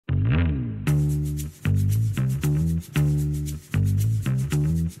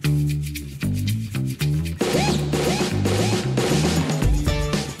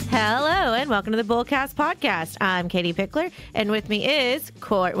welcome to the Bullcast Podcast. I'm Katie Pickler, and with me is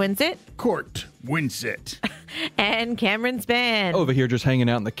Court Winsett. Court Winsett. And Cameron Span. Over here just hanging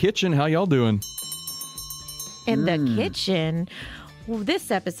out in the kitchen. How y'all doing? In the kitchen. Well, this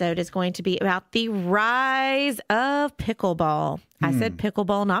episode is going to be about the rise of pickleball. I said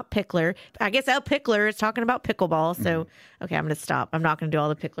pickleball, not pickler. I guess El Pickler is talking about pickleball. So, okay, I'm going to stop. I'm not going to do all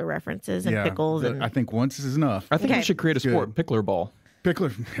the pickler references and pickles. I think once is enough. I think we should create a sport, pickler ball.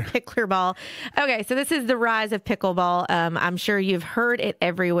 Pickler ball. Okay, so this is the rise of pickleball. I'm sure you've heard it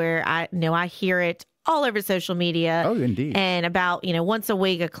everywhere. I know I hear it all over social media. Oh, indeed. And about, once a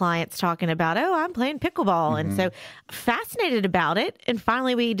week, a client's talking about, I'm playing pickleball. And so fascinated about it. And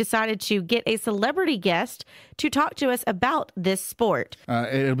finally, we decided to get a celebrity guest to talk to us about this sport.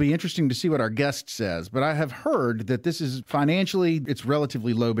 It'll be interesting to see what our guest says. But I have heard that this is financially, it's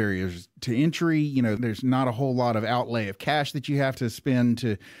relatively low barriers to entry. There's not a whole lot of outlay of cash that you have to spend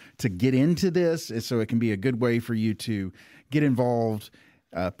to get into this. So it can be a good way for you to get involved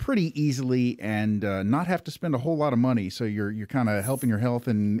pretty easily and not have to spend a whole lot of money. So you're kind of helping your health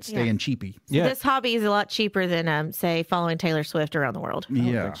and staying cheapy. So this hobby is a lot cheaper than, say, following Taylor Swift around the world.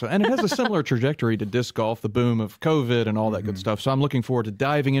 Yeah. So. And it has a similar trajectory to disc golf, the boom of COVID and all that good stuff. So I'm looking forward to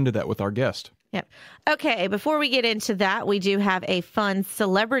diving into that with our guest. Yep. Okay, before we get into that, we do have a fun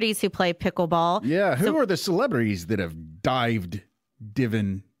celebrities who play pickleball. Yeah, who are the celebrities that have dove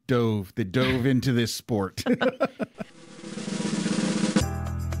into this sport?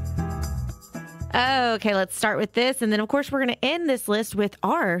 Okay, let's start with this. And then, of course, we're going to end this list with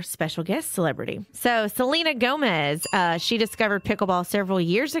our special guest celebrity. So Selena Gomez, she discovered pickleball several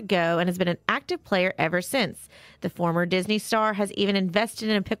years ago and has been an active player ever since. The former Disney star has even invested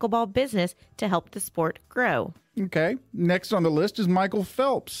in a pickleball business to help the sport grow. Okay. Next on the list is Michael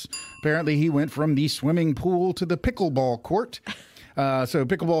Phelps. Apparently, he went from the swimming pool to the pickleball court. So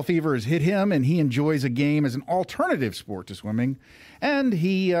pickleball fever has hit him, and he enjoys a game as an alternative sport to swimming. And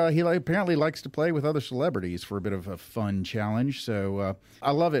he apparently likes to play with other celebrities for a bit of a fun challenge. So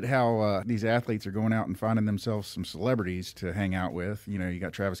I love it how these athletes are going out and finding themselves some celebrities to hang out with. You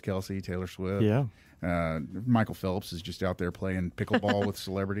got Travis Kelce, Taylor Swift. Yeah. Michael Phelps is just out there playing pickleball with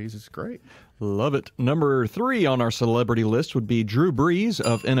celebrities. It's great. Love it. Number 3 on our celebrity list would be Drew Brees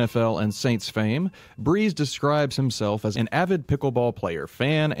of NFL and Saints fame. Brees describes himself as an avid pickleball player,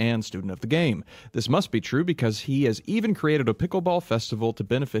 fan, and student of the game. This must be true because he has even created a pickleball festival to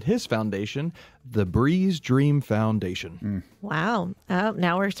benefit his foundation, the Brees Dream Foundation. Wow.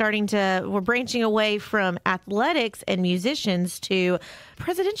 Now we're branching away from athletics and musicians to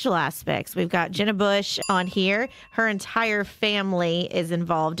presidential aspects. We've got Jenna Bush on here. Her entire family is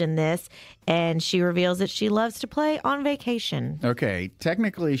involved in this. And she reveals that she loves to play on vacation. Okay.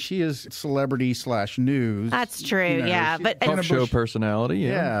 Technically, she is celebrity / news. That's true, yeah. But Talk show personality,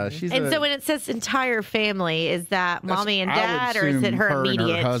 yeah. So when it says entire family, is that mommy and dad, or is it her immediate?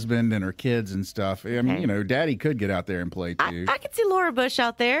 And her husband and her kids and stuff. I mean, Daddy could get out there and play too. I could see Laura Bush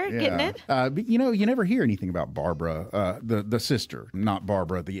out there getting it. But you never hear anything about Barbara, the sister, not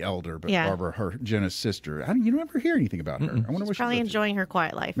Barbara the elder, but Barbara, Jenna's sister. You never hear anything about her. I wonder what she's probably enjoying her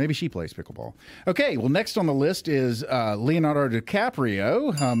quiet life. Maybe she plays pickleball. Okay, well, next on the list is Leonardo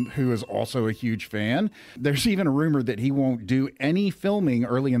DiCaprio, who is also a huge fan. There's even a rumor that he won't do any filming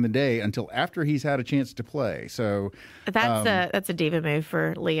early in the day until after he's had a chance to play. So that's a diva move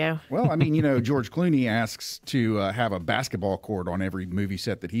for Leo. Well, I mean, George Clooney asks to have a basketball court on every movie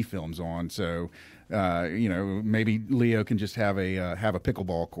set that he films on. So maybe Leo can just have a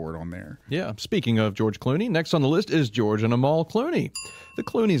pickleball court on there. Yeah. Speaking of George Clooney, next on the list is George and Amal Clooney. The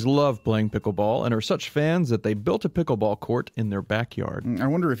Clooneys love playing pickleball and are such fans that they built a pickleball court in their backyard. I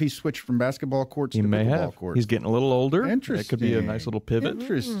wonder if he switched from basketball courts to pickleball courts. He's getting a little older. Interesting. That could be a nice little pivot.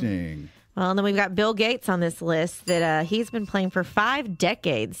 Interesting. Well, and then we've got Bill Gates on this list that he's been playing for 5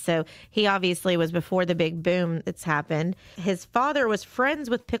 decades. So he obviously was before the big boom that's happened. His father was friends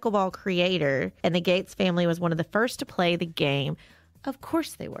with pickleball creator, and the Gates family was one of the first to play the game. Of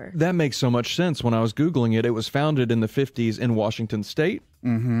course they were. That makes so much sense. When I was Googling it, it was founded in the 50s in Washington State.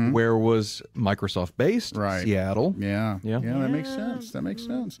 Mm-hmm. Where was Microsoft based? Right. Seattle. Yeah, that makes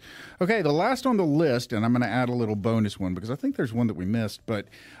sense. Okay, the last on the list, and I'm going to add a little bonus one because I think there's one that we missed, but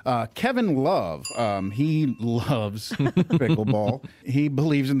Kevin Love, he loves pickleball. He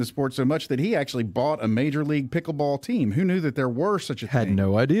believes in the sport so much that he actually bought a Major League Pickleball team. Who knew that there were such a thing? Had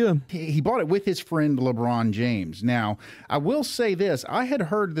no idea. He bought it with his friend LeBron James. Now, I will say this. I had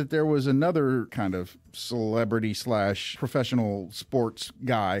heard that there was another kind of celebrity / professional sports sports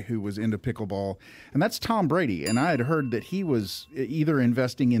guy who was into pickleball, and that's Tom Brady. And I had heard that he was either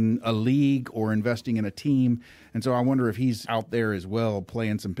investing in a league or investing in a team. And so I wonder if he's out there as well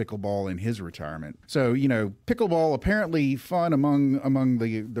playing some pickleball in his retirement. So, pickleball apparently fun among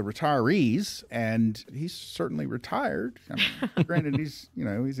the retirees, and he's certainly retired. I mean, granted, he's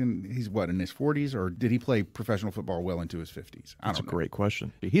in his 40s, or did he play professional football well into his 50s? That's a great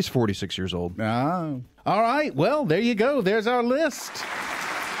question. He's 46 years old. Oh. All right. Well, there you go. There's our list.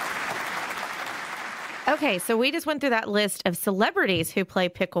 Okay, so we just went through that list of celebrities who play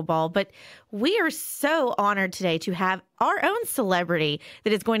pickleball, but we are so honored today to have our own celebrity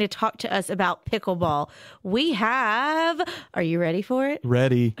that is going to talk to us about pickleball. We have, are you ready for it?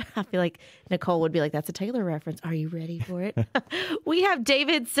 Ready. I feel like Nicole would be like, that's a Taylor reference. Are you ready for it? We have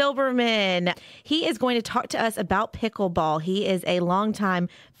David Silberman. He is going to talk to us about pickleball. He is a longtime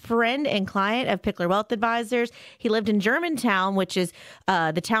friend and client of Pickler Wealth Advisors. He lived in Germantown, which is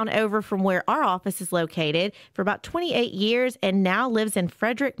the town over from where our office is located, for about 28 years, and now lives in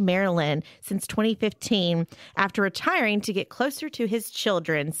Frederick, Maryland since 2015 after retiring to get closer to his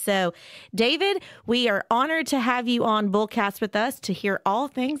children. So, David, we are honored to have you on Bullcast with us to hear all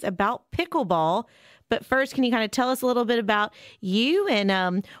things about pickleball. But first, can you kind of tell us a little bit about you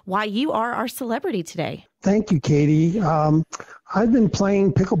and why you are our celebrity today? Thank you, Katie. I've been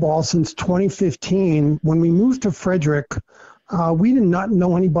playing pickleball since 2015. When we moved to Frederick, we did not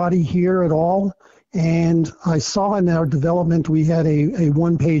know anybody here at all. And I saw in our development, we had a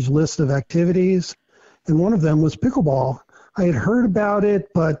one-page list of activities, and one of them was pickleball. I had heard about it,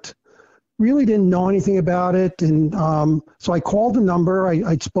 but really didn't know anything about it. And so I called the number.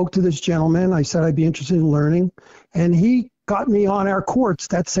 I spoke to this gentleman. I said I'd be interested in learning. And he got me on our courts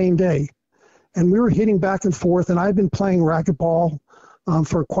that same day. And we were hitting back and forth. And I've been playing racquetball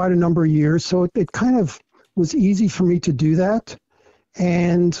for quite a number of years. So it kind of was easy for me to do that.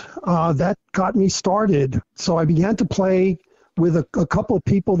 And that got me started. So I began to play with a couple of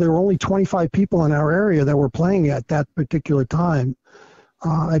people. There were only 25 people in our area that were playing at that particular time.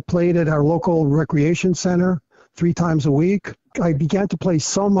 I played at our local recreation center 3 times a week. I began to play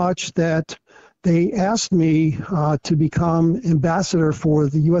so much that they asked me to become ambassador for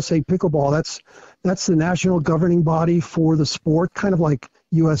the USA Pickleball. That's the national governing body for the sport, kind of like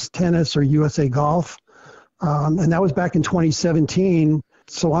US Tennis or USA Golf. And that was back in 2017.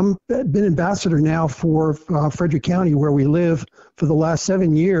 So I'm been ambassador now for Frederick County, where we live, for the last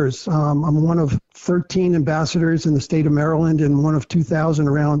 7 years. I'm one of 13 ambassadors in the state of Maryland and one of 2,000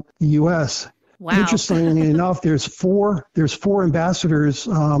 around the U.S. Wow. Interestingly enough, there's four ambassadors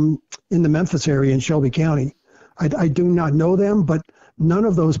in the Memphis area in Shelby County. I do not know them, but none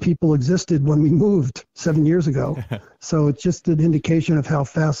of those people existed when we moved 7 years ago. So it's just an indication of how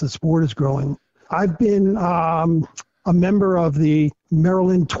fast the sport is growing. I've been a member of the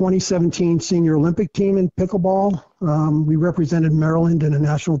Maryland 2017 Senior Olympic team in pickleball. We represented Maryland in a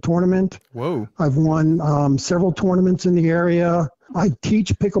national tournament. Whoa. I've won several tournaments in the area. I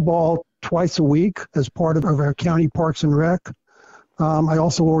teach pickleball twice a week as part of our county parks and rec. I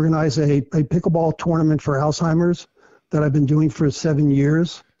also organize a pickleball tournament for Alzheimer's that I've been doing for 7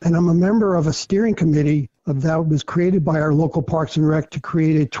 years. And I'm a member of a steering committee that was created by our local parks and rec to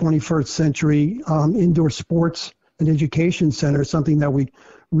create a 21st century indoor sports and education center, something that we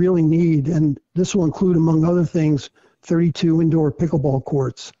really need. And this will include, among other things, 32 indoor pickleball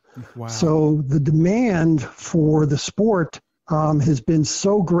courts. Wow. So the demand for the sport has been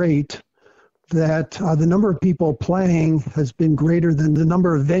so great that the number of people playing has been greater than the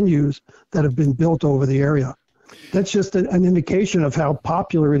number of venues that have been built over the area. That's just an indication of how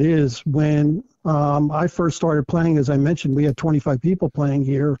popular it is. When I first started playing, as I mentioned, we had 25 people playing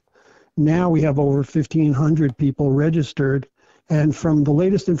here. Now we have over 1,500 people registered. And from the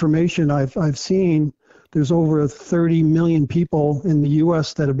latest information I've seen, there's over 30 million people in the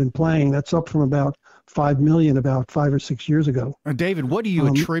U.S. that have been playing. That's up from about 5 million about 5 or 6 years ago. David, what do you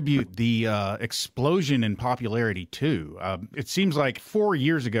attribute the explosion in popularity to? It seems like 4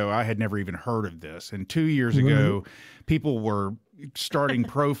 years ago, I had never even heard of this. And 2 years ago, people were starting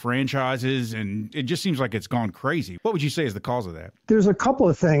pro franchises, and it just seems like it's gone crazy. What would you say is the cause of that? There's a couple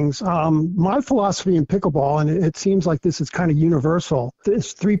of things. My philosophy in pickleball, and it seems like this is kind of universal,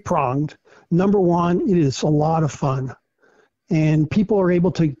 it's 3-pronged. Number one, it is a lot of fun. And people are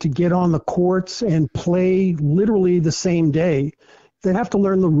able to get on the courts and play literally the same day. They have to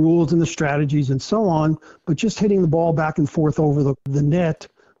learn the rules and the strategies and so on, but just hitting the ball back and forth over the net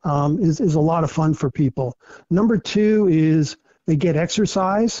is a lot of fun for people. Number two is they get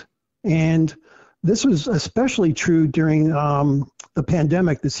exercise, and this was especially true during the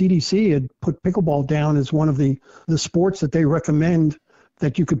pandemic. The CDC had put pickleball down as one of the sports that they recommend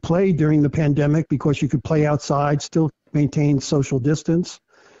that you could play during the pandemic because you could play outside, still maintain social distance.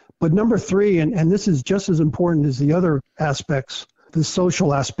 But number three, and this is just as important as the other aspects, the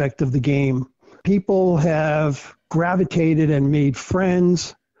social aspect of the game. People have gravitated and made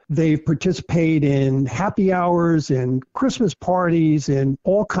friends. They've participated in happy hours and Christmas parties and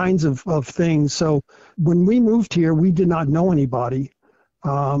all kinds of things. So when we moved here, we did not know anybody.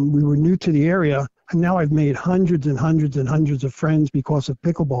 We were new to the area, and now I've made hundreds and hundreds and hundreds of friends because of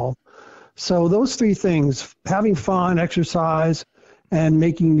pickleball. So those three things, having fun, exercise, and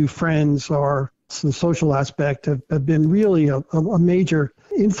making new friends, are the social aspect, have been really a major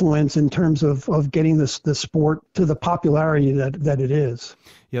influence in terms of getting the sport to the popularity that it is.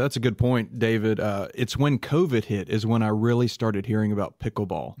 Yeah, that's a good point, David. It's when COVID hit is when I really started hearing about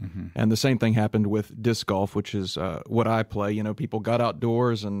pickleball. Mm-hmm. And the same thing happened with disc golf, which is what I play. You know, people got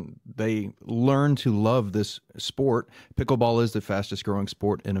outdoors and they learned to love this sport. Pickleball is the fastest growing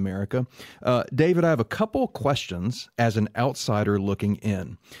sport in America. David, I have a couple questions as an outsider looking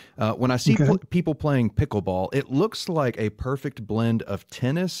in. When I see people playing pickleball, it looks like a perfect blend of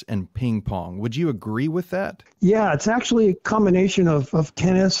tennis and ping pong. Would you agree with that? Yeah, it's actually a combination of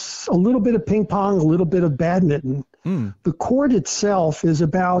tennis, a little bit of ping pong, a little bit of badminton. The court itself is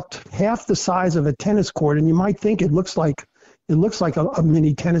about half the size of a tennis court, and you might think it looks like a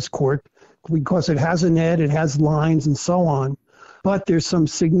mini tennis court because it has a net, it has lines, and so on. But there's some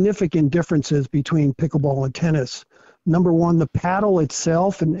significant differences between pickleball and tennis. Number one, the paddle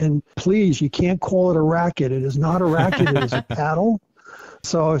itself, and please, you can't call it a racket. It is not a racket, it is a paddle.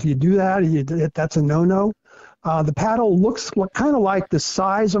 So if you do that, that's a no-no. The paddle looks kind of like the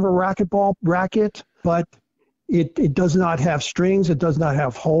size of a racquetball racket, but it does not have strings. It does not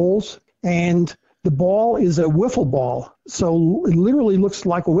have holes. And the ball is a wiffle ball. So it literally looks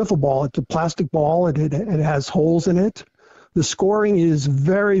like a wiffle ball. It's a plastic ball. It has holes in it. The scoring is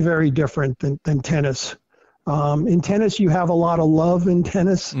very, very different than tennis. In tennis, you have a lot of love in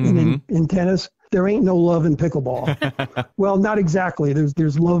tennis. Mm-hmm. And in tennis, there ain't no love in pickleball. Well, not exactly.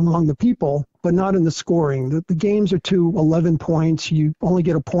 There's love among the people, but not in the scoring. The games are to 11 points. You only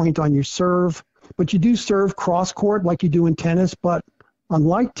get a point on your serve, but you do serve cross court like you do in tennis. But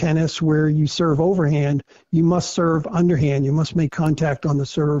unlike tennis, where you serve overhand, you must serve underhand. You must make contact on the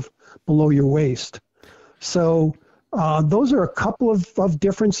serve below your waist. So those are a couple of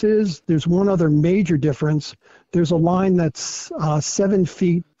differences. There's one other major difference. There's a line that's 7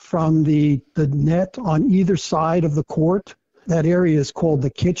 feet from the net on either side of the court. That area is called the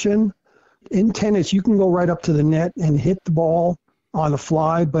kitchen. In tennis, you can go right up to the net and hit the ball on the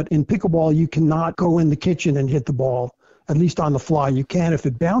fly, but in pickleball, you cannot go in the kitchen and hit the ball, at least on the fly. You can if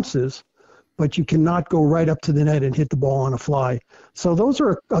it bounces, but you cannot go right up to the net and hit the ball on a fly. So those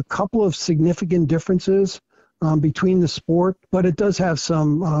are a couple of significant differences between the sport, but it does have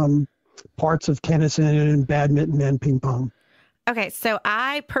some parts of tennis in it, and badminton and ping pong. Okay, so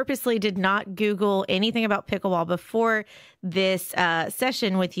I purposely did not Google anything about pickleball before this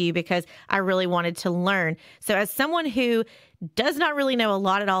session with you because I really wanted to learn. So as someone who does not really know a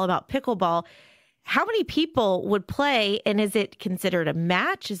lot at all about pickleball, how many people would play, and is it considered a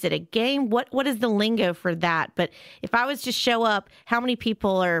match? Is it a game? What is the lingo for that? But if I was to show up, how many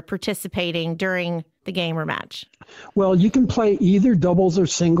people are participating during the game or match? Well, you can play either doubles or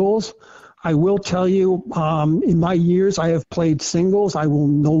singles. I will tell you, in my years, I have played singles. I will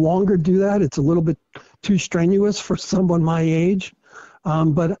no longer do that. It's a little bit too strenuous for someone my age.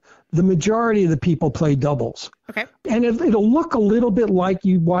 But the majority of the people play doubles. Okay. And it'll look a little bit like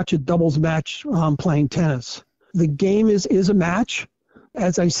you watch a doubles match playing tennis. The game is a match.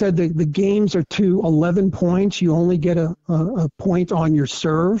 As I said, the games are to 11 points. You only get a point on your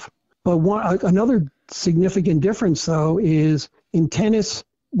serve. But another significant difference, though, is in tennis,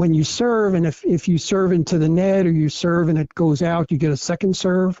 when you serve, and if you serve into the net or you serve and it goes out, you get a second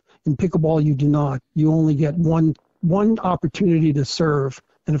serve. In pickleball, you do not. You only get one opportunity to serve.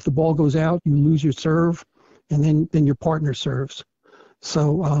 And if the ball goes out, you lose your serve, and then your partner serves.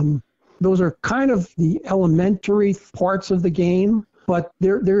 So those are kind of the elementary parts of the game, but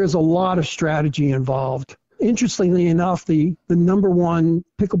there is a lot of strategy involved. Interestingly enough, the number one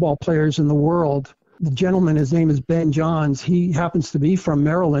pickleball players in the world, the gentleman, his name is Ben Johns. He happens to be from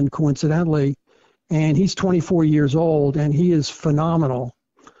Maryland, coincidentally, and he's 24 years old, and he is phenomenal.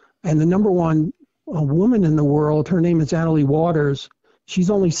 And the number one woman in the world, her name is Annalie Waters.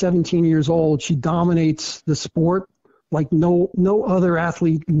 She's only 17 years old. She dominates the sport like no other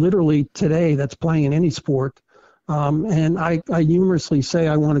athlete literally today that's playing in any sport. And I humorously say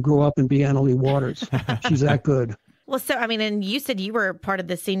I want to grow up and be Annalie Waters. She's that good. Well, so, I mean, and you said you were part of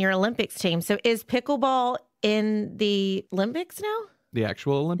the Senior Olympics team. So is pickleball in the Olympics now? The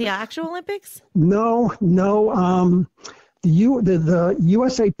actual Olympics? The actual Olympics? No. The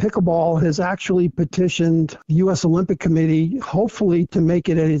USA Pickleball has actually petitioned the U.S. Olympic Committee, hopefully to make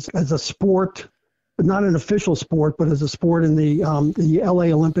it as a sport, but not an official sport, but as a sport in the LA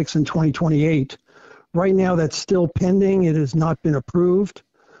Olympics in 2028. Right now, that's still pending. It has not been approved.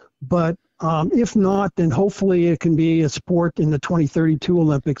 But if not, then hopefully it can be a sport in the 2032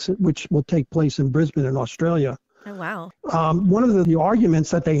 Olympics, which will take place in Brisbane in Australia. Oh, wow. One of the arguments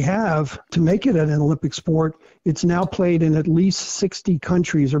that they have to make it an Olympic sport, it's now played in at least 60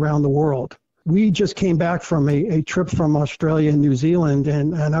 countries around the world. We just came back from a trip from Australia and New Zealand,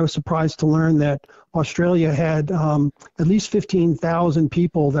 and I was surprised to learn that Australia had at least 15,000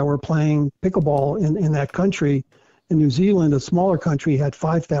 people that were playing pickleball in that country. In New Zealand, a smaller country, had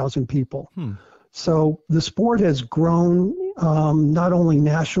 5,000 people. So the sport has grown not only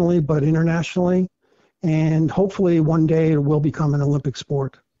nationally, but internationally. And hopefully one day it will become an Olympic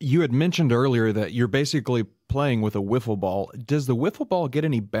sport. You had mentioned earlier that you're basically playing with a wiffle ball. Does the wiffle ball get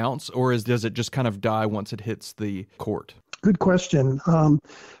any bounce, or does it just kind of die once it hits the court? Good question.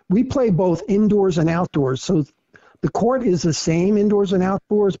 We play both indoors and outdoors. So the court is the same indoors and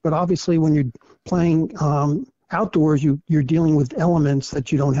outdoors, but obviously when you're playing outdoors, you're dealing with elements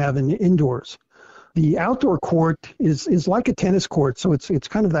that you don't have in the indoors. The outdoor court is like a tennis court, so it's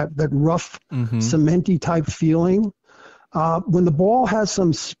kind of that rough, cementy type feeling. When the ball has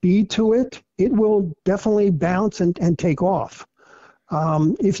some speed to it, it will definitely bounce and take off.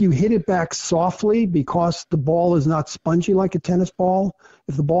 If you hit it back softly, because the ball is not spongy like a tennis ball,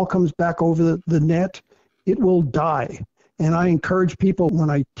 if the ball comes back over the net, it will die. And I encourage people when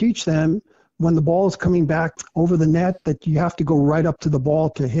I teach them, when the ball is coming back over the net, that you have to go right up to the ball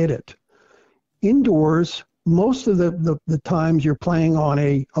to hit it. Indoors, most of the times you're playing on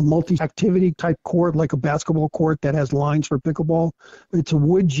a multi-activity type court, like a basketball court that has lines for pickleball. It's a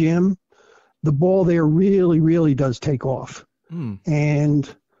wood gym. The ball there really, really does take off. And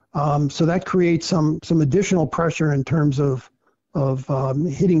so that creates some additional pressure in terms of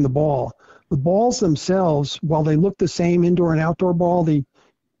hitting the ball. The balls themselves, while they look the same indoor and outdoor ball, the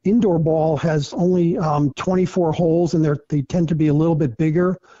indoor ball has only 24 holes, and they tend to be a little bit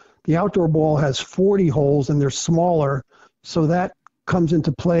bigger. The outdoor ball has 40 holes, and they're smaller, so that comes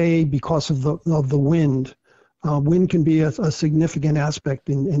into play because of the wind. Wind can be a significant aspect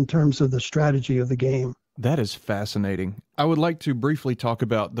in terms of the strategy of the game. That is fascinating. I would like to briefly talk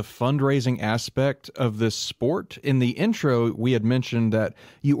about the fundraising aspect of this sport. In the intro, we had mentioned that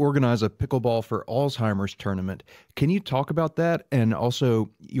you organize a Pickleball for Alzheimer's tournament. Can you talk about that, and also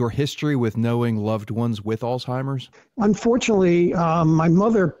your history with knowing loved ones with Alzheimer's? Unfortunately, my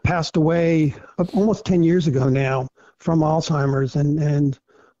mother passed away almost 10 years ago now from Alzheimer's, and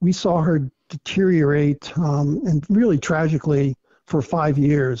we saw her deteriorate, and really tragically, for 5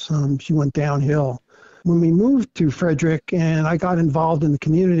 years. She went downhill. When we moved to Frederick and I got involved in the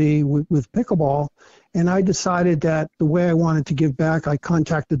community with pickleball, and I decided that the way I wanted to give back, I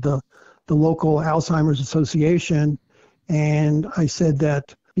contacted the local Alzheimer's Association, and I said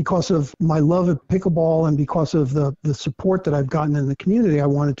that because of my love of pickleball and because of the support that I've gotten in the community, I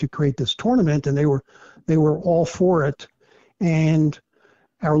wanted to create this tournament, and they were all for it. And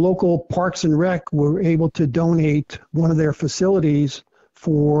our local Parks and Rec were able to donate one of their facilities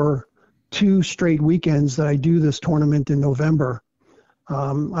for 2 straight weekends that I do this tournament in November.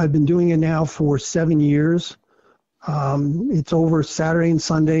 I've been doing it now for 7 years. It's over Saturday and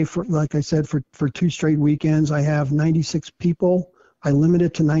Sunday, like I said, for 2 straight weekends. I have 96 people. I limit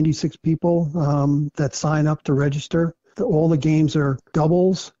it to 96 people that sign up to register. All the games are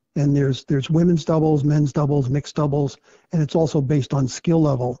doubles, and there's women's doubles, men's doubles, mixed doubles, and it's also based on skill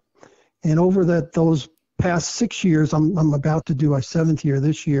level. And over those past 6 years, I'm about to do a 7th year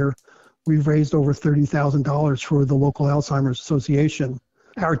this year. We've raised over $30,000 for the local Alzheimer's Association.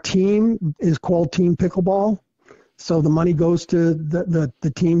 Our team is called Team Pickleball, so the money goes to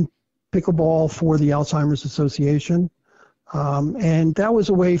the Team Pickleball for the Alzheimer's Association. And that was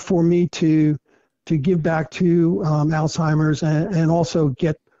a way for me to give back to Alzheimer's and also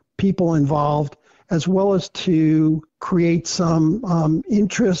get people involved, as well as to create some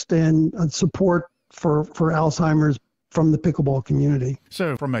interest and support for Alzheimer's from the pickleball community.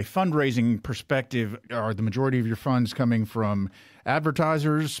 So from a fundraising perspective, are the majority of your funds coming from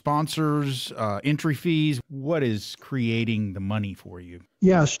advertisers, sponsors, entry fees? What is creating the money for you?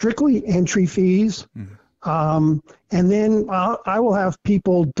 Yeah, strictly entry fees. And then I will have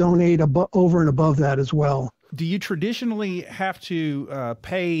people donate over and above that as well. Do you traditionally have to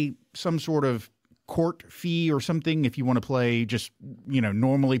pay some sort of court fee or something if you want to play just,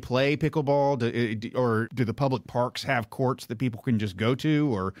 normally play pickleball? Or do the public parks have courts that people can just go to?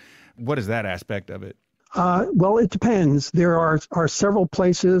 Or what is that aspect of it? Well, it depends. There are several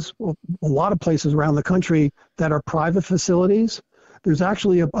places, a lot of places around the country that are private facilities. There's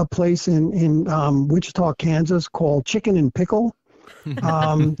actually a place in Wichita, Kansas called Chicken and Pickle.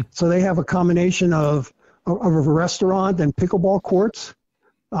 So they have a combination of a restaurant and pickleball courts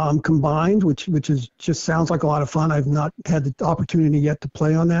combined, which is just sounds like a lot of fun. I've not had the opportunity yet to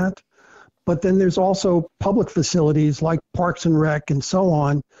play on that. But then there's also public facilities like Parks and Rec and so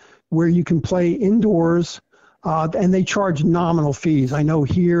on, where you can play indoors, and they charge nominal fees. I know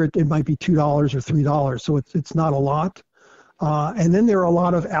here it might be $2 or $3, so it's not a lot. And then there are a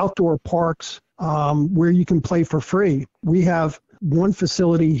lot of outdoor parks where you can play for free. We have one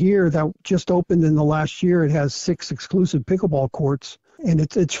facility here that just opened in the last year. It has 6 exclusive pickleball courts, and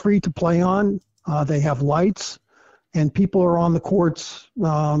it's free to play on. They have lights, and people are on the courts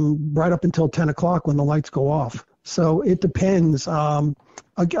right up until 10 o'clock when the lights go off. So it depends.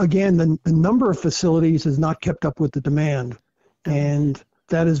 Again, the number of facilities has not kept up with the demand, and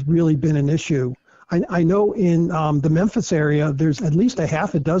that has really been an issue. I know in the Memphis area, there's at least a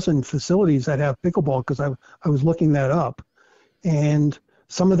half a dozen facilities that have pickleball, because I was looking that up. And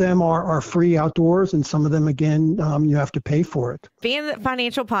some of them are free outdoors, and some of them, again, you have to pay for it. Being the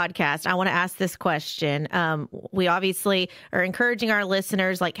financial podcast, I want to ask this question. We obviously are encouraging our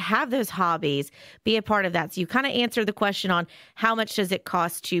listeners, have those hobbies, be a part of that. So you kind of answered the question on how much does it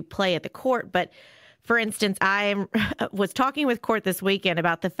cost to play at the court. But for instance, I was talking with Court this weekend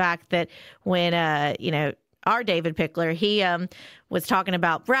about the fact that when, our David Pickler, he was talking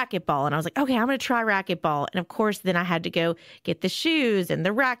about racquetball. And I was like, okay, I'm going to try racquetball. And of course, then I had to go get the shoes and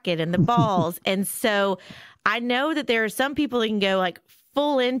the racket and the balls. And so I know that there are some people that can go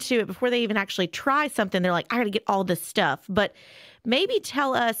full into it before they even actually try something. They're like, I got to get all this stuff. But maybe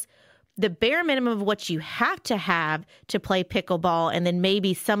tell us the bare minimum of what you have to play pickleball, and then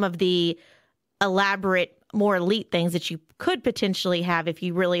maybe some of the elaborate, more elite things that you could potentially have if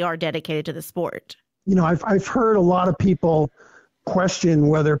you really are dedicated to the sport. I've heard a lot of people question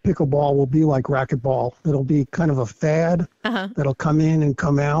whether pickleball will be like racquetball. It'll be kind of a fad that'll come in and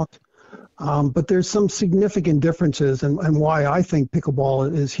come out. But there's some significant differences and why I think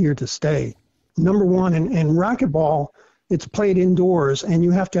pickleball is here to stay. Number one, in racquetball, it's played indoors, and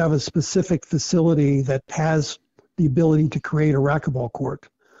you have to have a specific facility that has the ability to create a racquetball court.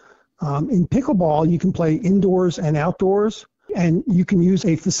 In pickleball, you can play indoors and outdoors, and you can use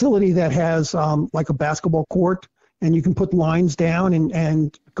a facility that has like a basketball court, and you can put lines down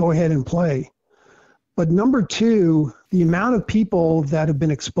and go ahead and play. But number two, the amount of people that have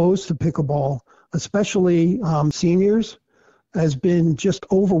been exposed to pickleball, especially seniors, has been just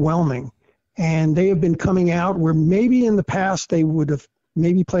overwhelming. And they have been coming out where maybe in the past they would have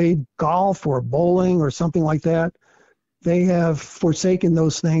maybe played golf or bowling or something like that. They have forsaken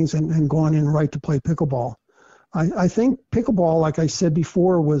those things and gone in right to play pickleball. I think pickleball, like I said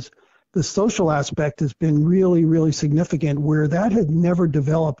before, was the social aspect has been really, really significant, where that had never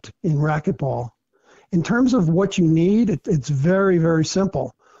developed in racquetball. In terms of what you need, it's very, very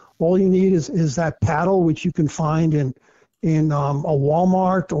simple. All you need is that paddle, which you can find in a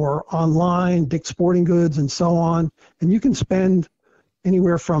Walmart or online, Dick's Sporting Goods, and so on. And you can spend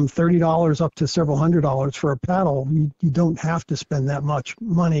anywhere from $30 up to several $100s for a paddle. You don't have to spend that much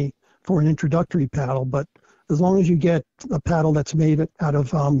money for an introductory paddle, but as long as you get a paddle that's made out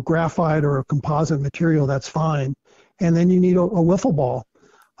of graphite or a composite material, that's fine. And then you need a wiffle ball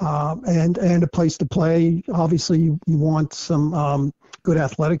and a place to play. Obviously, you want some good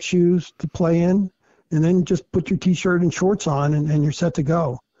athletic shoes to play in, and then just put your T-shirt and shorts on, and you're set to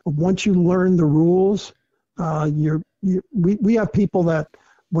go. Once you learn the rules, we have people that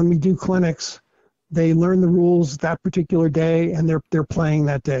when we do clinics, they learn the rules that particular day, and they're playing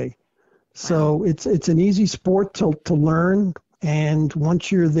that day. So it's an easy sport to learn, and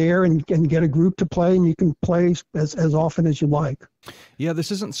once you're there and get a group to play, and you can play as often as you like. Yeah,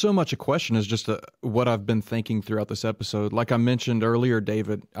 this isn't so much a question as just what I've been thinking throughout this episode. Like I mentioned earlier,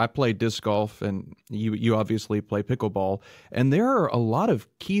 David, I play disc golf, and you obviously play pickleball. And there are a lot of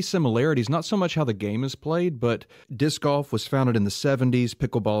key similarities, not so much how the game is played, but disc golf was founded in the 70s,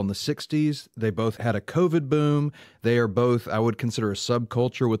 pickleball in the 60s. They both had a COVID boom. They are both, I would consider, a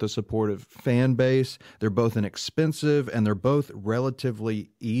subculture with a supportive fan base. They're both inexpensive, and they're both relatively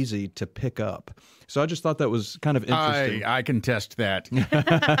easy to pick up. So I just thought that was kind of interesting. I can attest stressed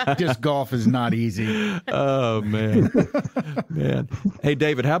that disc golf is not easy. Oh, man. Man. Hey,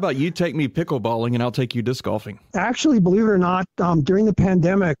 David, how about you take me pickleballing and I'll take you disc golfing? Actually, believe it or not, during the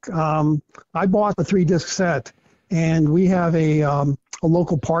pandemic, I bought the 3-disc set, and we have a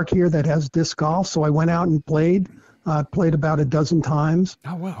local park here that has disc golf. So I went out and played about a dozen times.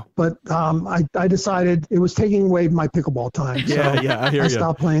 Oh, wow. But I decided it was taking away my pickleball time. So I hear you. I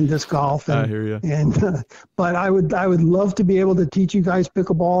stopped playing disc golf. And, I hear you. And but I would love to be able to teach you guys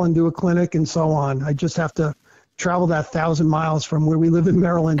pickleball and do a clinic and so on. I just have to travel that 1,000 miles from where we live in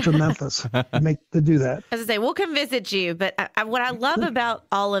Maryland to Memphis to do that. As I say, we'll come visit you. But what I love about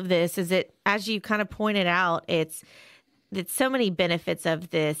all of this is that, as you kind of pointed out, it's so many benefits of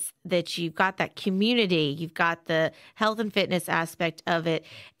this, that you've got that community, you've got the health and fitness aspect of it.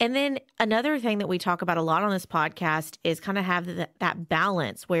 And then another thing that we talk about a lot on this podcast is kind of have that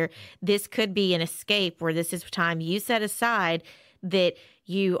balance where this could be an escape, where this is time you set aside that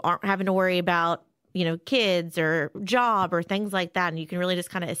you aren't having to worry about, kids or job or things like that. And you can really just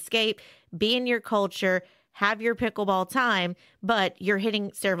kind of escape, be in your culture, have your pickleball time, but you're hitting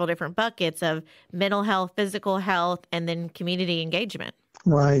several different buckets of mental health, physical health, and then community engagement.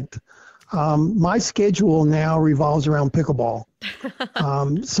 Right. My schedule now revolves around pickleball.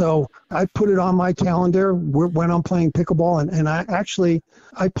 So I put it on my calendar when I'm playing pickleball, and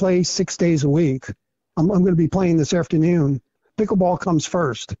I play 6 days a week. I'm going to be playing this afternoon. Pickleball comes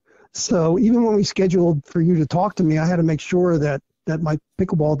first. So even when we scheduled for you to talk to me, I had to make sure that my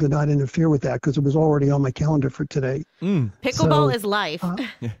pickleball did not interfere with that, because it was already on my calendar for today. Pickleball is life.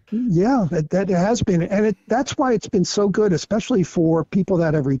 Yeah, that has been. And that's why it's been so good, especially for people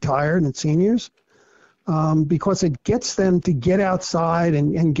that have retired and seniors, because it gets them to get outside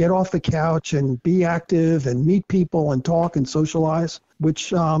and get off the couch and be active and meet people and talk and socialize, which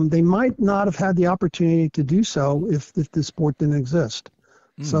they might not have had the opportunity to do so if the sport didn't exist.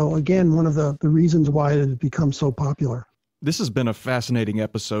 So again, one of the reasons why it has become so popular. This has been a fascinating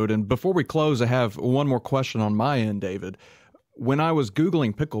episode. And before we close, I have one more question on my end, David. When I was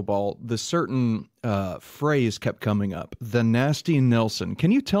Googling pickleball, the certain phrase kept coming up, the nasty Nelson.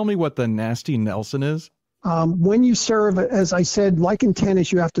 Can you tell me what the nasty Nelson is? When you serve, as I said, like in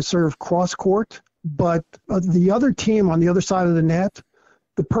tennis, you have to serve cross court, but the other team on the other side of the net,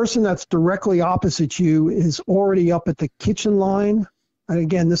 the person that's directly opposite you is already up at the kitchen line. And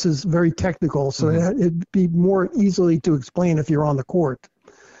again, this is very technical, so it'd be more easily to explain if you're on the court.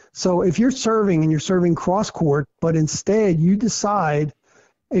 So if you're serving and you're serving cross court, but instead you decide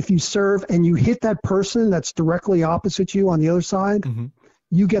if you serve and you hit that person that's directly opposite you on the other side,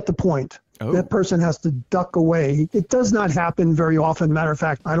 you get the point. Oh. That person has to duck away. It does not happen very often. Matter of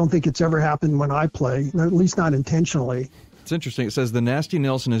fact, I don't think it's ever happened when I play, at least not intentionally. It's interesting. It says the nasty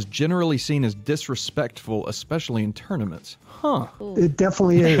Nelson is generally seen as disrespectful, especially in tournaments. Huh. It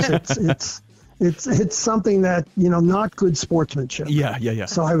definitely is. It's something that, not good sportsmanship. Yeah.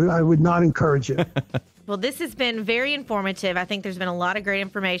 So I would not encourage it. Well, this has been very informative. I think there's been a lot of great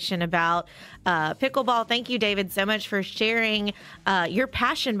information about pickleball. Thank you, David, so much for sharing your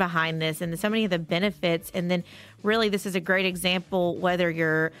passion behind this and so many of the benefits. And then really, this is a great example, whether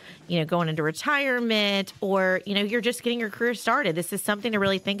you're, going into retirement or, you're just getting your career started. This is something to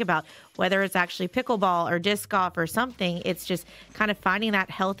really think about, whether it's actually pickleball or disc golf or something. It's just kind of finding that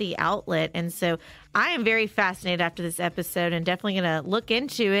healthy outlet. And so I am very fascinated after this episode and definitely going to look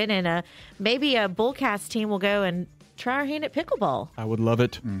into it. And maybe a Bullcast team will go and try our hand at pickleball. I would love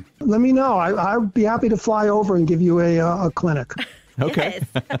it. Let me know. I'd be happy to fly over and give you a clinic. Okay.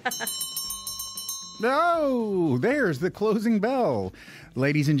 No, there's the closing bell.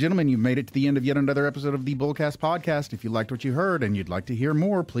 Ladies and gentlemen, you've made it to the end of yet another episode of the Bullcast podcast. If you liked what you heard and you'd like to hear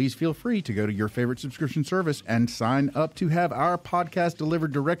more, please feel free to go to your favorite subscription service and sign up to have our podcast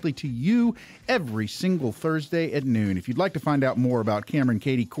delivered directly to you every single Thursday at noon. If you'd like to find out more about Cameron,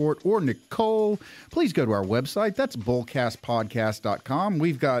 Katie, Court, or Nicole, please go to our website. That's bullcastpodcast.com.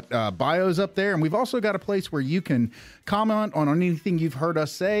 We've got bios up there, and we've also got a place where you can comment on anything you've heard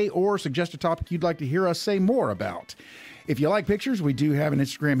us say or suggest a topic you'd like to hear us say more about. If you like pictures, we do have an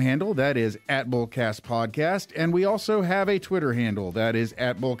Instagram handle. That is @BullcastPodcast. And we also have a Twitter handle. That is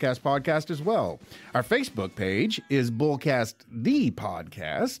 @BullcastPodcast as well. Our Facebook page is Bullcast the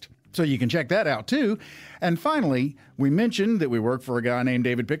Podcast. So you can check that out too. And finally, We mentioned that we work for a guy named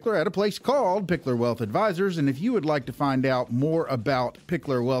David Pickler at a place called Pickler Wealth Advisors. And if you would like to find out more about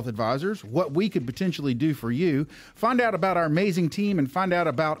Pickler Wealth Advisors, what we could potentially do for you, find out about our amazing team, and find out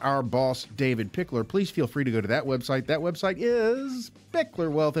about our boss, David Pickler, please feel free to go to that website. That website is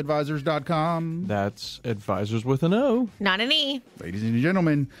picklerwealthadvisors.com. That's advisors with an O. Not an E. Ladies and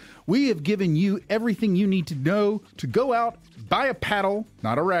gentlemen, we have given you everything you need to know to go out, buy a paddle,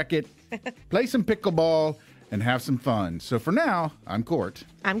 not a racket, play some pickleball, and have some fun. So for now, I'm Court.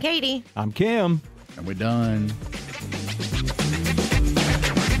 I'm Katie. I'm Cam. And we're done.